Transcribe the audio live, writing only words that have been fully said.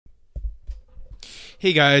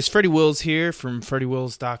Hey guys, Freddie Wills here from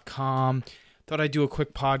FreddieWills.com. Thought I'd do a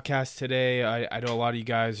quick podcast today. I know a lot of you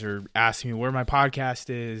guys are asking me where my podcast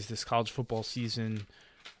is this college football season.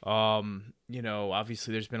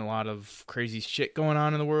 Obviously there's been a lot of crazy shit going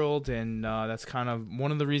on in the world, and that's kind of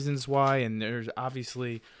one of the reasons why. And there's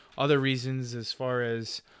obviously other reasons as far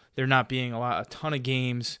as there not being a ton of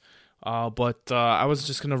games. But I was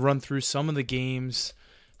just going to run through some of the games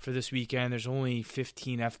for this weekend. There's only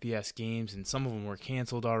 15 FBS games, and some of them were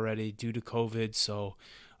canceled already due to COVID. So,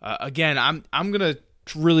 again, I'm gonna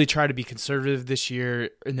really try to be conservative this year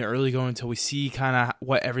in the early going until we see kind of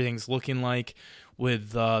what everything's looking like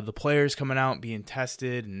with the players coming out and being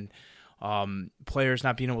tested, and players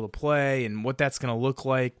not being able to play, and what that's gonna look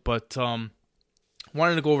like. But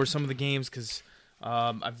wanted to go over some of the games because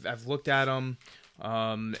I've looked at them.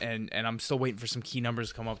 And I'm still waiting for some key numbers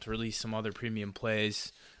to come up to release some other premium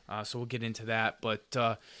plays. So we'll get into that. But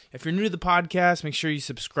if you're new to the podcast, make sure you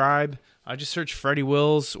subscribe. Just search Freddie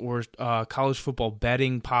Wills or College Football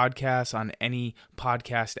Betting Podcast on any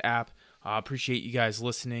podcast app. I appreciate you guys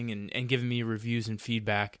listening and giving me reviews and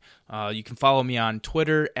feedback. You can follow me on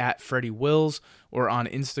Twitter at Freddie Wills or on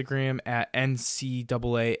Instagram at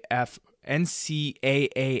NCAAF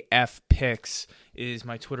Picks is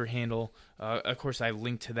my Twitter handle. Of course, I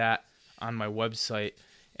link to that on my website.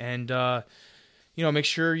 And, make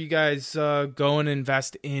sure you guys go and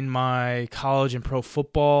invest in my college and pro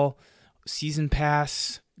football season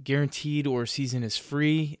pass, guaranteed, or season is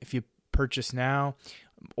free if you purchase now.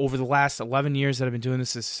 Over the last 11 years that I've been doing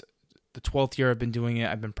this is the 12th year I've been doing it.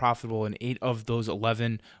 I've been profitable in 8 of those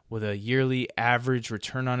 11 with a yearly average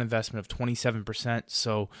return on investment of 27%.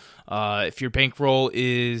 So if your bankroll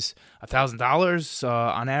is $1,000,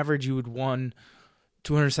 on average you would won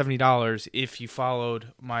 $270 if you followed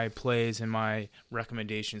my plays and my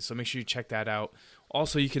recommendations. So make sure you check that out.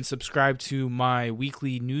 Also, you can subscribe to my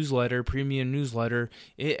weekly newsletter, premium newsletter,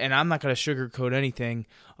 and I'm not going to sugarcoat anything.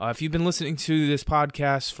 If you've been listening to this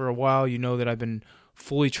podcast for a while, you know that I've been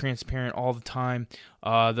fully transparent all the time.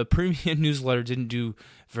 The premium newsletter didn't do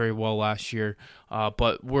very well last year,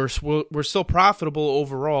 but we're still profitable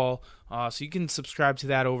overall. So you can subscribe to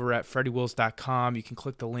that over at FreddieWills.com. You can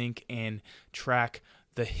click the link and track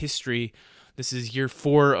the history. This is year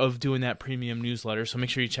 4 of doing that premium newsletter, so make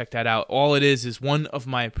sure you check that out. All it is one of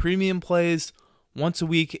my premium plays once a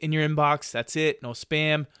week in your inbox. That's it. No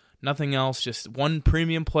spam, nothing else. Just one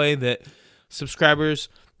premium play that subscribers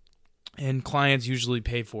and clients usually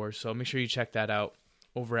pay for. So make sure you check that out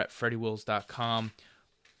over at FreddieWills.com.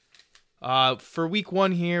 For week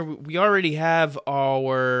 1 here, we already have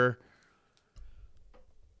our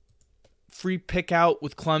free pick out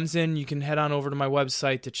with Clemson. You can head on over to my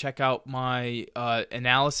website to check out my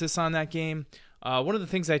analysis on that game. One of the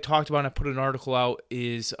things I talked about and I put an article out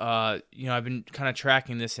is, I've been kind of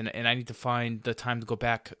tracking this and I need to find the time to go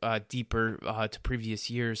back deeper to previous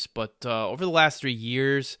years. But over the last 3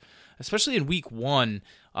 years, especially in week 1,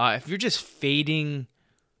 if you're just fading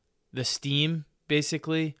the steam,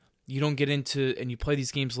 basically, you don't get into and you play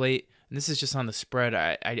these games late, and this is just on the spread.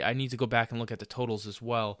 I need to go back and look at the totals as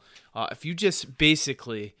well. If you just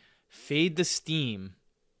basically fade the steam,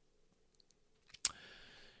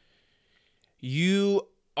 you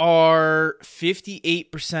are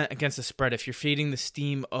 58% against the spread if you're fading the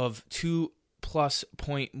steam of 2+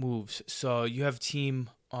 point moves. So you have team,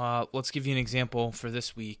 let's give you an example for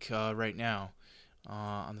this week right now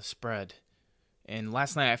on the spread. And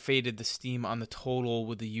last night I faded the steam on the total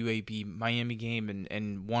with the UAB Miami game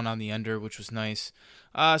and one on the under, which was nice.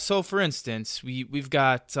 So for instance, we've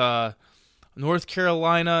got North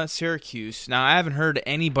Carolina, Syracuse. Now I haven't heard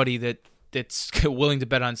anybody that's willing to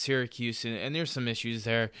bet on Syracuse, and there's some issues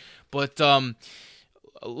there. But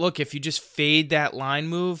look, if you just fade that line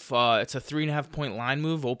move, it's a 3.5 point line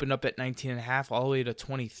move, opened up at 19.5 all the way to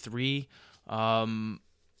 23.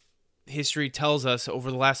 History tells us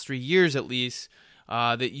over the last 3 years at least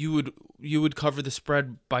that you would cover the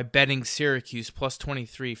spread by betting Syracuse plus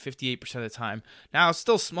 23 58% of the time. Now it's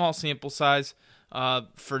still small sample size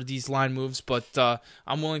for these line moves, but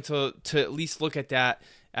I'm willing to at least look at that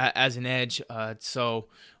as an edge. So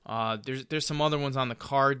there's some other ones on the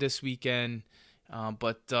card this weekend,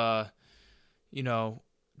 but there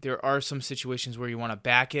are some situations where you want to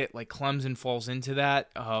back it, like Clemson falls into that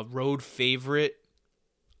road favorite.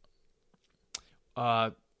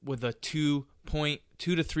 With a 2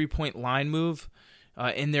 to 3 point line move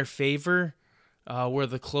in their favor, where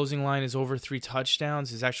the closing line is over 3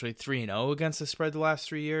 touchdowns, is actually 3-0 against the spread the last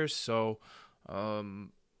 3 years. So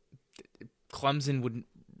Clemson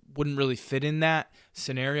wouldn't really fit in that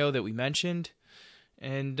scenario that we mentioned.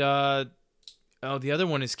 And Oh, the other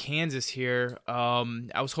one is Kansas here.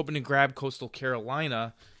 I was hoping to grab Coastal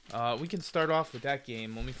Carolina. We can start off with that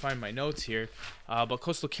game. Let me find my notes here. But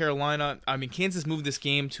Coastal Carolina, Kansas moved this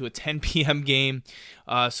game to a 10 p.m. game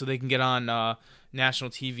so they can get on national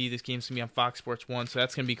TV. This game's going to be on Fox Sports 1, so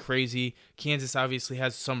that's going to be crazy. Kansas obviously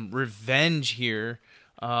has some revenge here,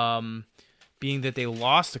 being that they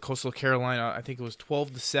lost to Coastal Carolina. I think it was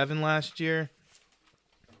 12-7 last year.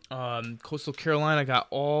 Coastal Carolina got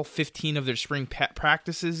all 15 of their spring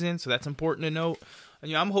practices in, so that's important to note.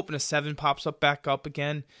 I'm hoping a 7 pops up back up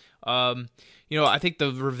again. I think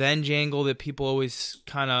the revenge angle that people always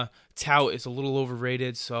kind of tout is a little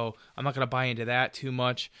overrated, so I'm not going to buy into that too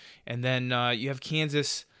much. And then you have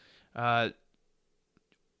Kansas ranking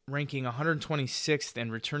 126th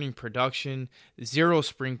in returning production, 0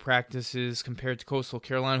 spring practices compared to Coastal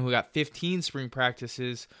Carolina, who got 15 spring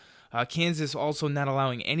practices. Kansas also not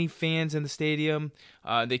allowing any fans in the stadium.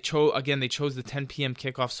 They chose the 10 p.m.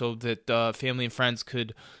 kickoff so that family and friends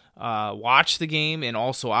could watch the game, and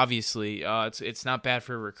also obviously it's not bad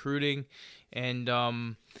for recruiting. And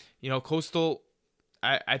Coastal,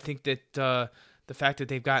 I think that the fact that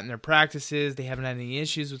they've gotten their practices, they haven't had any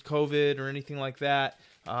issues with COVID or anything like that.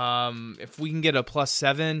 If we can get a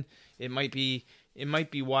 +7, it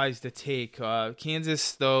might be wise to take.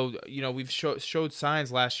 Kansas, though, we've showed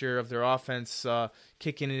signs last year of their offense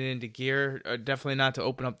kicking it into gear. Definitely not to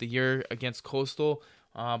open up the year against Coastal,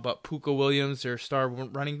 but Puka Williams, their star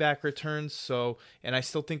running back, returns. And I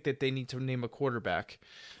still think that they need to name a quarterback.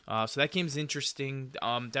 So that game's interesting.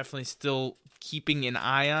 Definitely still keeping an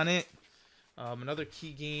eye on it. Another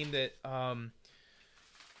key game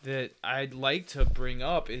that I'd like to bring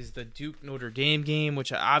up is the Duke Notre Dame game,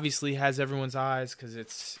 which obviously has everyone's eyes because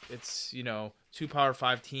it's 2 Power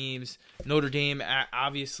 5 teams. Notre Dame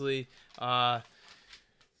obviously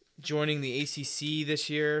joining the ACC this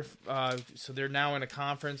year, so they're now in a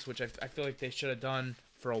conference, which I feel like they should have done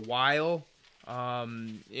for a while.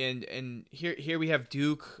 And here we have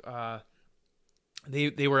Duke.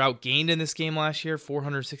 They were outgained in this game last year,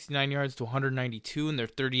 469 yards to 192 in their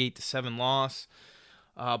 38-7 loss.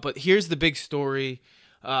 But here's the big story.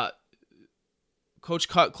 Coach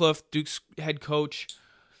Cutcliffe, Duke's head coach,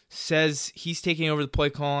 says he's taking over the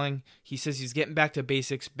play calling. He says he's getting back to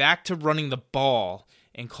basics, back to running the ball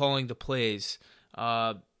and calling the plays.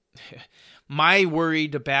 My worry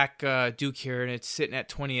to back Duke here, and it's sitting at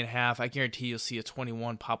 20.5. I guarantee you'll see a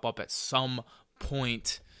 21 pop up at some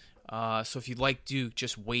point. So if you'd like Duke,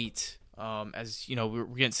 just wait. As you know, we're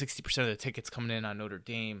getting 60% of the tickets coming in on Notre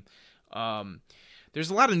Dame. There's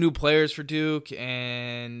a lot of new players for Duke,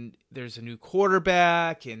 and there's a new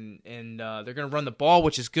quarterback, and they're going to run the ball,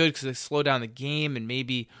 which is good because they slow down the game, and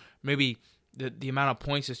maybe the amount of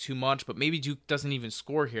points is too much, but maybe Duke doesn't even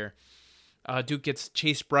score here. Duke gets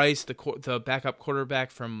Chase Bryce, the backup quarterback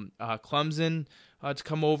from Clemson, to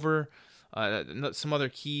come over. Some other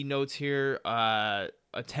key notes here.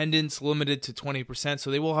 Attendance limited to 20%, so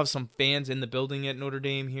they will have some fans in the building at Notre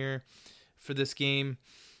Dame here for this game.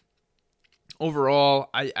 Overall,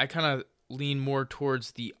 I kind of lean more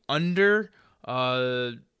towards the under.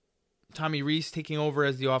 Tommy Rees taking over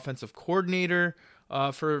as the offensive coordinator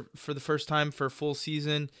for the first time for a full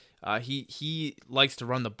season. He likes to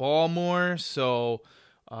run the ball more, so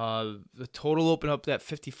the total opened up at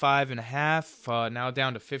 55.5, now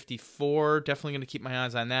down to 54. Definitely going to keep my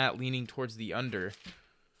eyes on that, leaning towards the under.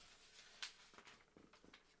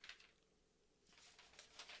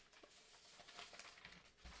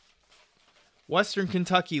 Western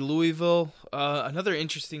Kentucky, Louisville, another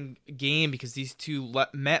interesting game because these two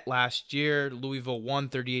met last year. Louisville won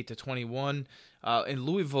 38-21, and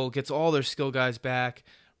Louisville gets all their skill guys back.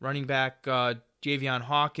 Running back Javion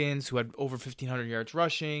Hawkins, who had over 1,500 yards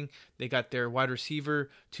rushing. They got their wide receiver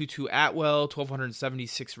Tutu Atwell,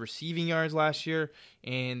 1,276 receiving yards last year,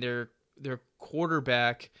 and their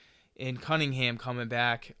quarterback in Cunningham coming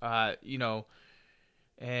back.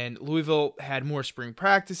 And Louisville had more spring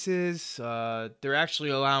practices. They're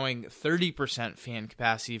actually allowing 30% fan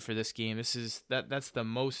capacity for this game. That's the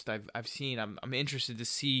most I've seen. I'm interested to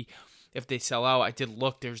see if they sell out. I did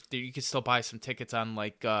look. You can still buy some tickets on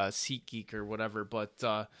like SeatGeek or whatever. But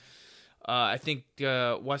I think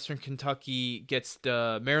Western Kentucky gets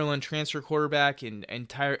the Maryland transfer quarterback and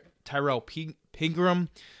Tyrell Pigram.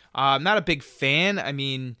 I'm not a big fan. I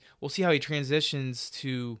mean, we'll see how he transitions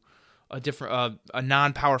to a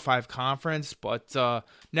non-Power 5 conference, but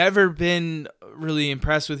never been really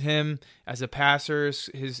impressed with him as a passer.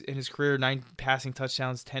 In his career, 9 passing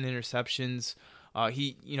touchdowns, 10 interceptions.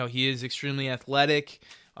 He is extremely athletic.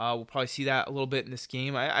 We'll probably see that a little bit in this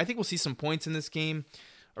game. I think we'll see some points in this game.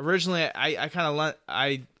 Originally, I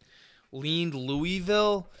leaned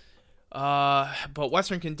Louisville. But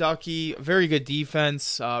Western Kentucky, very good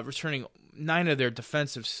defense, returning 9 of their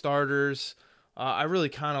defensive starters. I really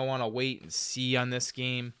kind of want to wait and see on this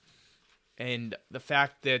game. And the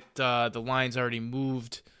fact that the line's already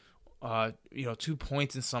moved, 2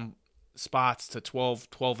 points in some spots to 12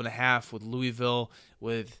 and a half with Louisville,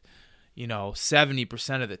 with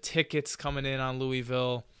 70% of the tickets coming in on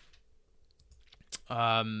Louisville.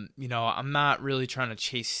 I'm not really trying to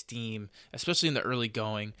chase steam, especially in the early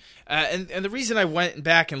going. And the reason I went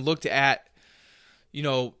back and looked at,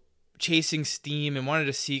 chasing steam and wanted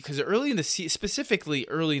to see, because specifically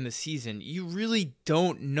early in the season, you really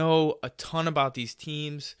don't know a ton about these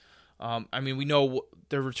teams. We know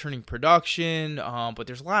they're returning production, but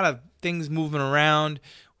there's a lot of things moving around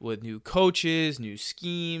with new coaches, new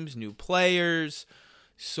schemes, new players.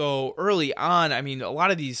 So early on, a lot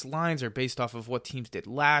of these lines are based off of what teams did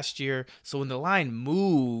last year. So when the line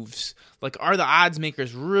moves, are the odds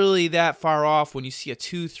makers really that far off when you see a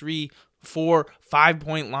 2, 3, 4, 5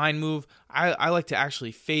 point line move? I like to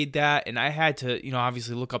actually fade that, and I had to,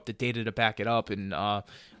 obviously look up the data to back it up, and it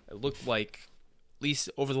looked like, at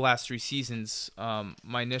least over the last 3 seasons,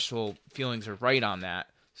 my initial feelings are right on that.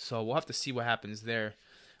 So we'll have to see what happens there.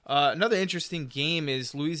 Another interesting game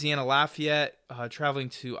is Louisiana Lafayette traveling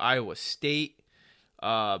to Iowa State.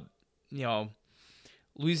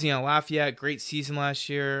 Louisiana Lafayette, great season last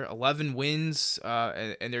year, 11 wins,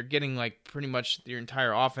 and they're getting pretty much their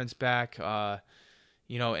entire offense back. And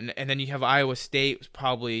then you have Iowa State,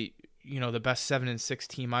 probably the best 7-6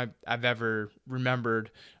 team I've ever remembered.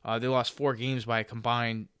 They lost 4 games by a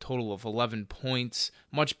combined total of 11 points,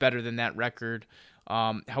 much better than that record.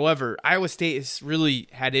 However, Iowa State has really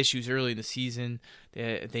had issues early in the season.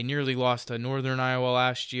 They nearly lost to Northern Iowa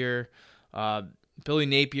last year. Billy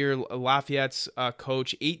Napier, Lafayette's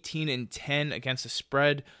coach, 18-10 against the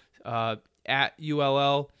spread at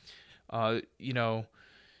ULL. Iowa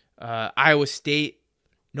State,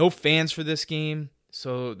 no fans for this game,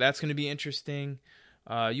 so that's going to be interesting.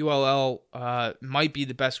 ULL might be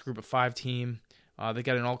the best group of 5 team. They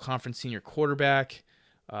got an all-conference senior quarterback.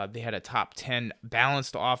 They had a top 10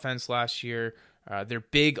 balanced offense last year. They're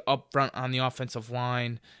big up front on the offensive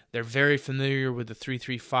line. They're very familiar with the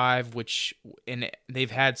 3-3-5, and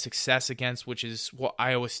they've had success against, which is what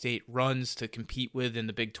Iowa State runs to compete with in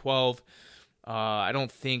the Big 12. I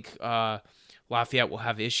don't think Lafayette will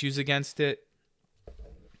have issues against it.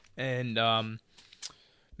 And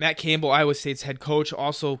Matt Campbell, Iowa State's head coach,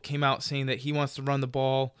 also came out saying that he wants to run the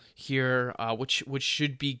ball here, which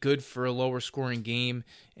should be good for a lower scoring game,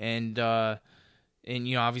 and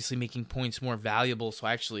obviously making points more valuable. So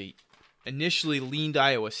I actually initially leaned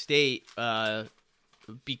Iowa State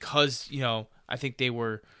because I think they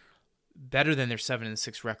were better than their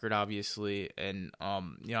 7-6 record, obviously, and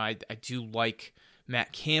I do like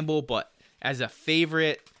Matt Campbell, but as a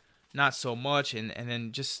favorite, not so much, and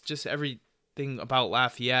then just everything about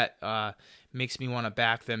Lafayette makes me want to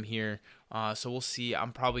back them here. So we'll see.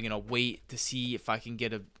 I'm probably going to wait to see if I can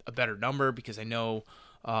get a better number, because I know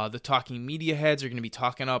the talking media heads are going to be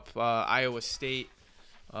talking up Iowa State.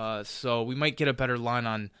 So we might get a better line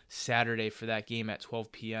on Saturday for that game at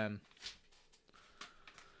 12 p.m.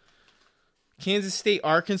 Kansas State,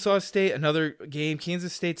 Arkansas State, another game.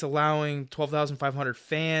 Kansas State's allowing 12,500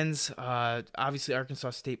 fans. Obviously,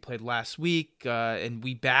 Arkansas State played last week, and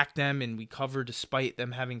we backed them, and we covered despite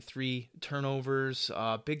them having 3 turnovers.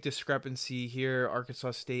 Big discrepancy here.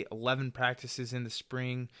 Arkansas State, 11 practices in the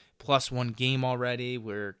spring, plus 1 game already,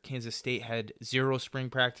 where Kansas State had 0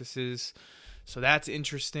 spring practices. So that's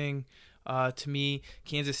interesting. To me,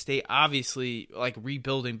 Kansas State obviously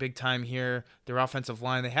rebuilding big time here. Their offensive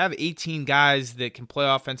line, they have 18 guys that can play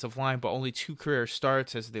offensive line, but only 2 career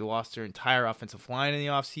starts, as they lost their entire offensive line in the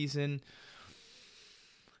offseason.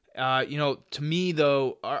 To me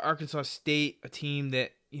though, Arkansas State, a team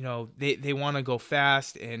that they want to go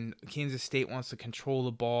fast, and Kansas State wants to control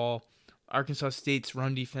the ball. Arkansas State's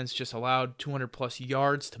run defense just allowed 200 plus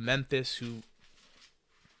yards to Memphis, who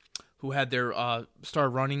had their star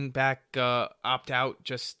running back opt out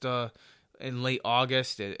just in late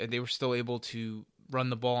August, and they were still able to run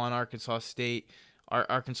the ball on Arkansas State.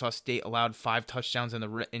 Arkansas State allowed 5 touchdowns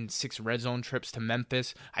in 6 red zone trips to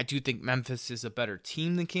Memphis. I do think Memphis is a better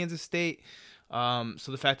team than Kansas State. So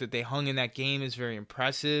the fact that they hung in that game is very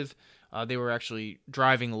impressive. They were actually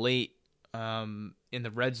driving late in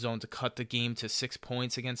the red zone to cut the game to 6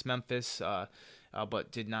 points against Memphis,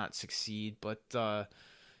 but did not succeed. But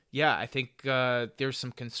yeah, I think there's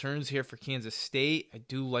some concerns here for Kansas State. I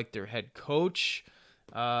do like their head coach.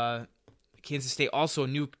 Kansas State also a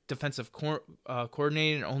new defensive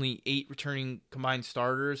coordinator, and only 8 returning combined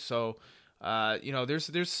starters. So,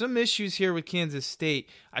 there's some issues here with Kansas State.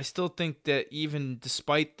 I still think that even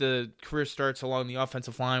despite the career starts along the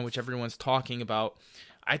offensive line, which everyone's talking about,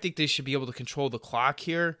 I think they should be able to control the clock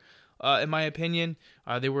here. In my opinion,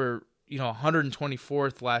 they were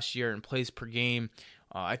 124th last year in plays per game.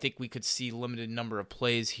 I think we could see limited number of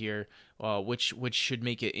plays here, which should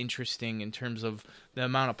make it interesting in terms of the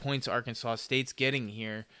amount of points Arkansas State's getting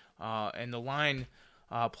here. And the line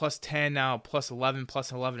plus 10 now, plus 11,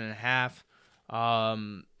 plus 11.5.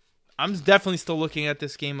 I'm definitely still looking at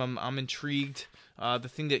this game. I'm intrigued. The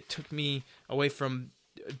thing that took me away from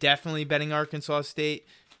definitely betting Arkansas State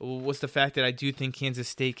was the fact that I do think Kansas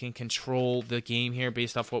State can control the game here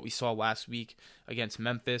based off what we saw last week against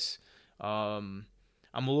Memphis. I'm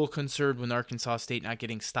a little concerned with Arkansas State not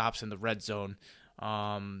getting stops in the red zone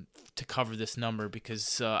to cover this number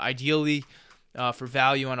because ideally for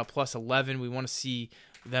value on a plus 11, we want to see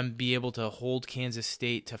them be able to hold Kansas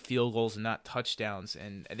State to field goals and not touchdowns,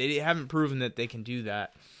 and they haven't proven that they can do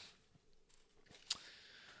that.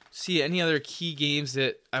 See, any other key games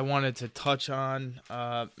that I wanted to touch on?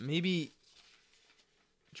 Maybe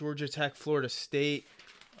Georgia Tech, Florida State.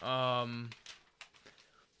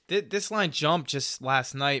 This line jumped just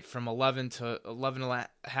last night from 11 to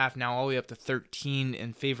 11.5 now all the way up to 13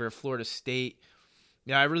 in favor of Florida State.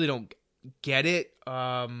 Yeah, I really don't get it.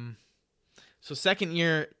 So second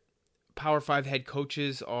year Power 5 head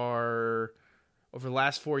coaches are, over the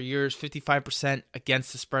last 4 years, 55%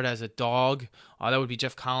 against the spread as a dog. That would be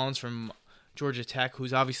Jeff Collins from Georgia Tech,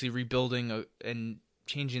 who's obviously rebuilding and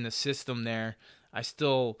changing the system there. I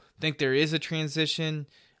still think there is a transition.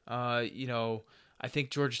 I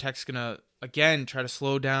think Georgia Tech's going to, again, try to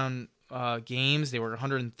slow down games. They were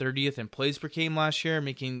 130th in plays per game last year,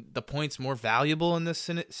 making the points more valuable in this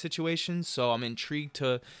situation. So I'm intrigued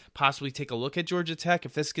to possibly take a look at Georgia Tech.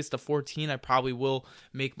 If this gets to 14, I probably will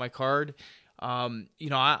make my card. I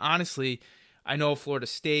honestly know Florida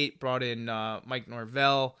State brought in Mike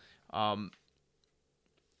Norvell.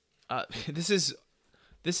 This is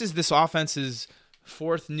this offense's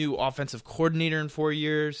 4th new offensive coordinator in 4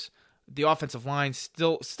 years. The offensive line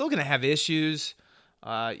still going to have issues,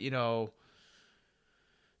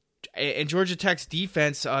 And Georgia Tech's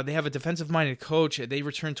defense, they have a defensive-minded coach. They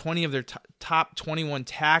returned 20 of their top 21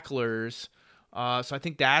 tacklers, so I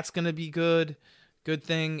think that's going to be good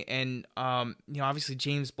thing. And obviously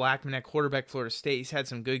James Blackman at quarterback, Florida State, he's had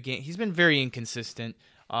some good games. He's been very inconsistent,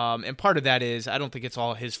 and part of that is I don't think it's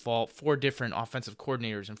all his fault. 4 different offensive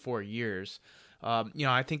coordinators in 4 years.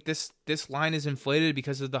 I think this line is inflated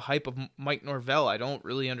because of the hype of Mike Norvell. I don't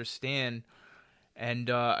really understand. And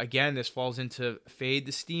again, this falls into fade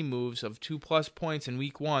the steam moves of 2+ points in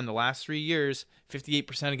week 1. The last 3 years,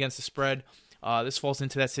 58% against the spread. This falls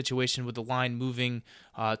into that situation with the line moving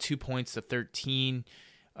 2 points to 13.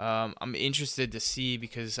 I'm interested to see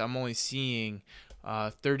because I'm only seeing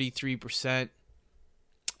 33%,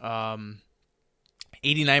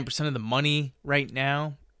 89% of the money right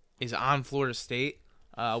now is on Florida State,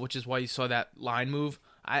 which is why you saw that line move.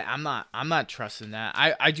 I'm not trusting that.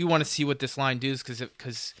 I do want to see what this line does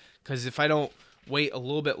because if I don't wait a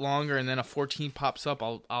little bit longer and then a 14 pops up,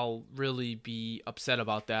 I'll really be upset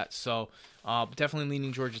about that. So definitely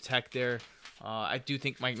leaning Georgia Tech there. I do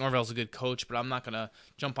think Mike Norvell's a good coach, but I'm not gonna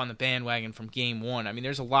jump on the bandwagon from game 1. I mean,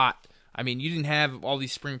 there's a lot. I mean, you didn't have all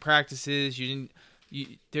these spring practices.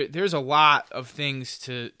 There's a lot of things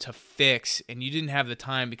to fix, and you didn't have the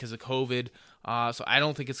time because of COVID. So I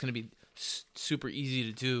don't think it's going to be super easy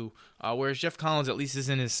to do. Whereas Jeff Collins at least is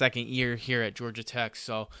in his 2nd year here at Georgia Tech,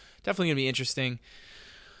 so definitely going to be interesting.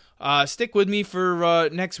 Stick with me for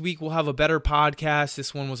next week. We'll have a better podcast.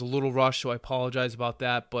 This one was a little rushed, so I apologize about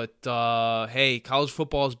that. But hey, college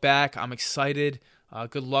football is back. I'm excited.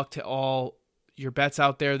 Good luck to all your bets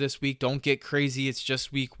out there this week. Don't get crazy. It's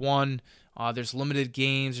just week 1. There's limited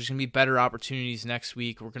games. There's going to be better opportunities next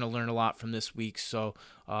week. We're going to learn a lot from this week. So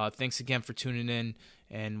thanks again for tuning in,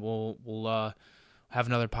 and we'll have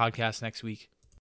another podcast next week.